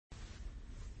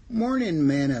Morning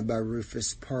Manna by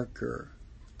Rufus Parker,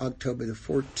 October the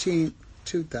 14th,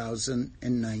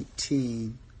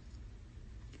 2019.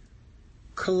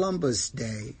 Columbus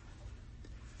Day.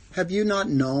 Have you not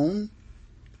known?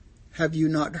 Have you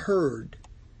not heard?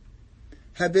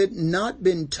 Have it not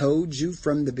been told you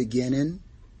from the beginning?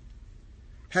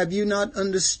 Have you not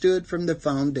understood from the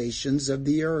foundations of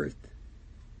the earth?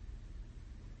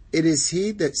 It is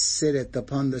he that sitteth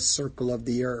upon the circle of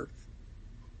the earth,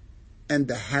 and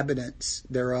the inhabitants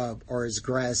thereof are as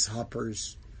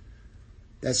grasshoppers,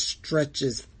 that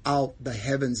stretcheth out the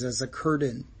heavens as a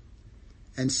curtain,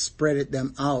 and spreadeth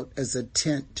them out as a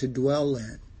tent to dwell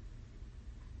in.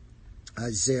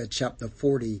 Isaiah chapter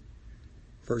 40,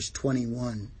 verse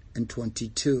 21 and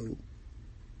 22.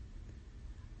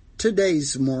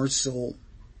 Today's morsel.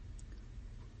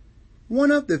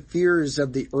 One of the fears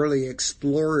of the early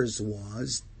explorers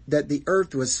was that the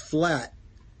earth was flat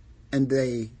and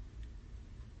they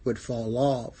would fall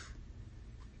off.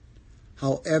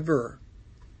 However,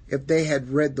 if they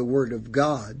had read the Word of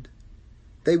God,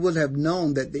 they would have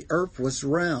known that the earth was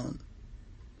round.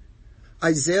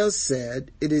 Isaiah said,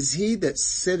 "It is he that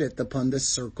sitteth upon the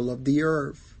circle of the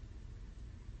earth."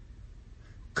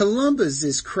 Columbus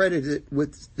is credited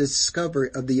with the discovery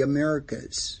of the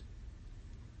Americas.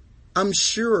 I'm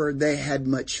sure they had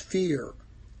much fear.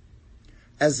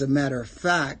 As a matter of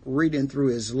fact, reading through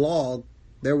his log,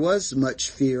 there was much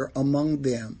fear among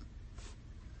them.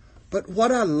 But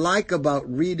what I like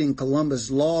about reading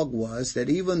Columbus' log was that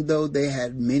even though they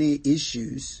had many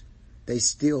issues, they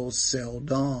still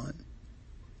sailed on.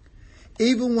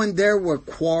 Even when there were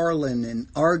quarreling and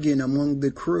arguing among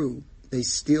the crew, they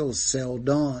still sailed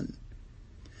on.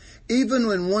 Even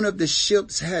when one of the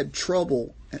ships had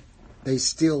trouble, they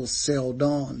still sailed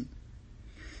on.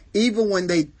 Even when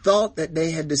they thought that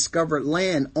they had discovered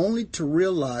land, only to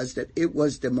realize that it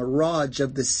was the mirage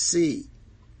of the sea,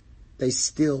 they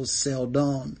still sailed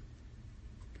on.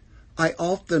 I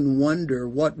often wonder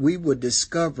what we would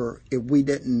discover if we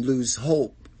didn't lose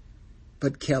hope,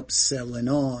 but kept sailing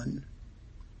on.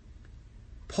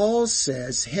 Paul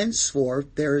says,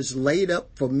 "Henceforth there is laid up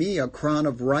for me a crown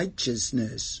of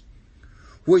righteousness,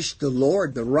 which the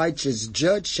Lord, the righteous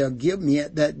judge, shall give me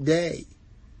at that day.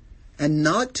 And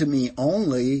not to me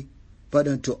only, but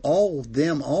unto all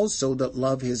them also that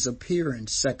love his appearing."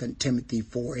 2 Timothy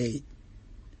 4:8.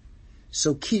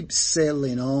 So keep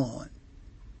sailing on.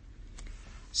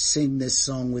 Sing this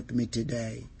song with me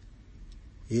today.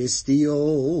 It's the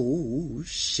old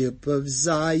ship of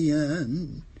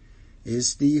Zion.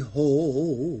 It's the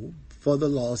hope for the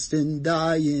lost and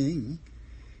dying.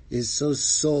 It's a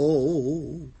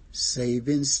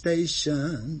soul-saving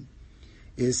station.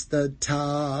 It's the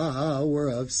tower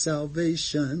of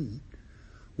salvation.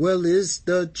 Well, is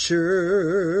the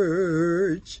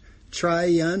church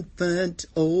triumphant,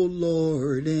 O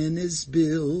Lord, and is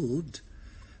built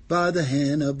by the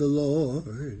hand of the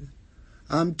Lord.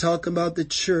 I'm talking about the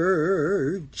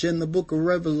church in the book of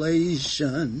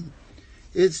Revelation.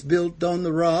 It's built on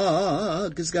the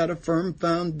rock. It's got a firm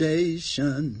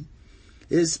foundation.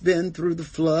 It's been through the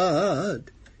flood.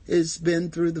 It's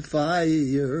been through the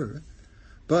fire.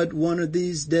 But one of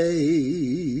these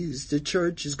days, the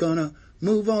church is going to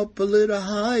move up a little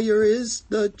higher. Is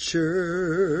the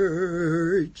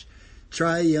church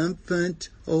triumphant,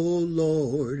 O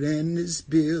Lord, and is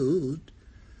built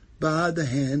by the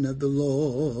hand of the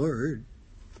Lord.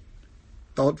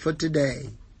 Thought for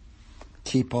today.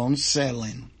 Keep on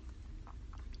sailing.